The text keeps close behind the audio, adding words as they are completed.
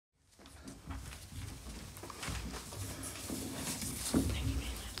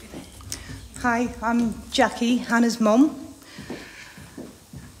Hi, I'm Jacky, Hannah's mum.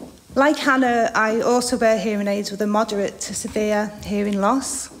 Like Hannah, I also wear hearing aids with a moderate to severe hearing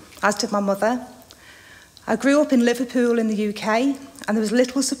loss, as did my mother. I grew up in Liverpool in the UK, and there was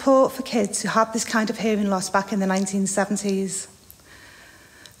little support for kids who had this kind of hearing loss back in the 1970s.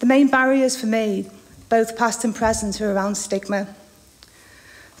 The main barriers for me, both past and present, are around stigma.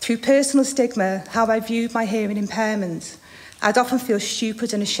 Through personal stigma, how I viewed my hearing impairment, I'd often feel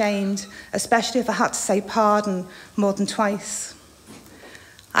stupid and ashamed, especially if I had to say pardon more than twice.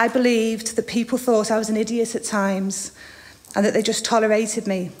 I believed that people thought I was an idiot at times and that they just tolerated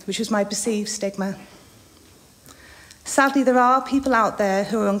me, which was my perceived stigma. Sadly, there are people out there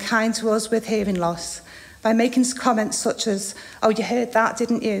who are unkind to us with hearing loss by making comments such as, "Oh, you heard that,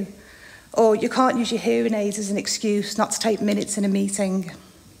 didn't you?" Or, "You can't use your hearing aids as an excuse not to take minutes in a meeting."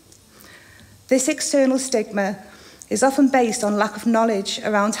 This external stigma is often based on lack of knowledge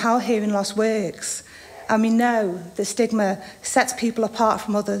around how hearing loss works, and we know that stigma sets people apart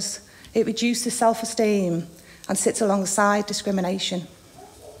from others. It reduces self-esteem and sits alongside discrimination.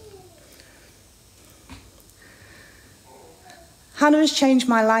 Hannah has changed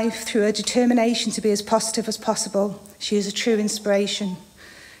my life through her determination to be as positive as possible. She is a true inspiration.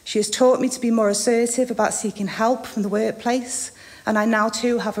 She has taught me to be more assertive about seeking help from the workplace, and I now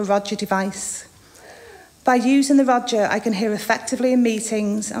too have a Roger device. By using the Roger, I can hear effectively in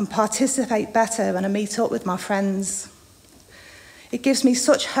meetings and participate better when I meet up with my friends. It gives me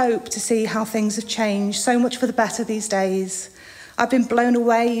such hope to see how things have changed, so much for the better these days. I've been blown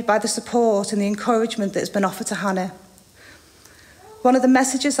away by the support and the encouragement that has been offered to Hannah. One of the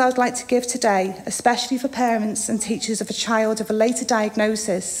messages I would like to give today, especially for parents and teachers of a child of a later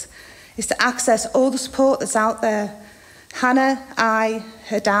diagnosis, is to access all the support that's out there. Hannah, I,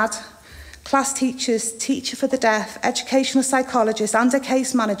 her dad, class teachers, teacher for the deaf, educational psychologist and a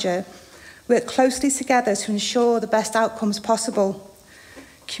case manager work closely together to ensure the best outcomes possible.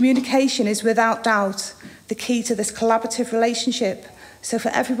 Communication is without doubt the key to this collaborative relationship. So for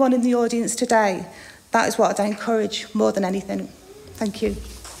everyone in the audience today, that is what I'd encourage more than anything. Thank you.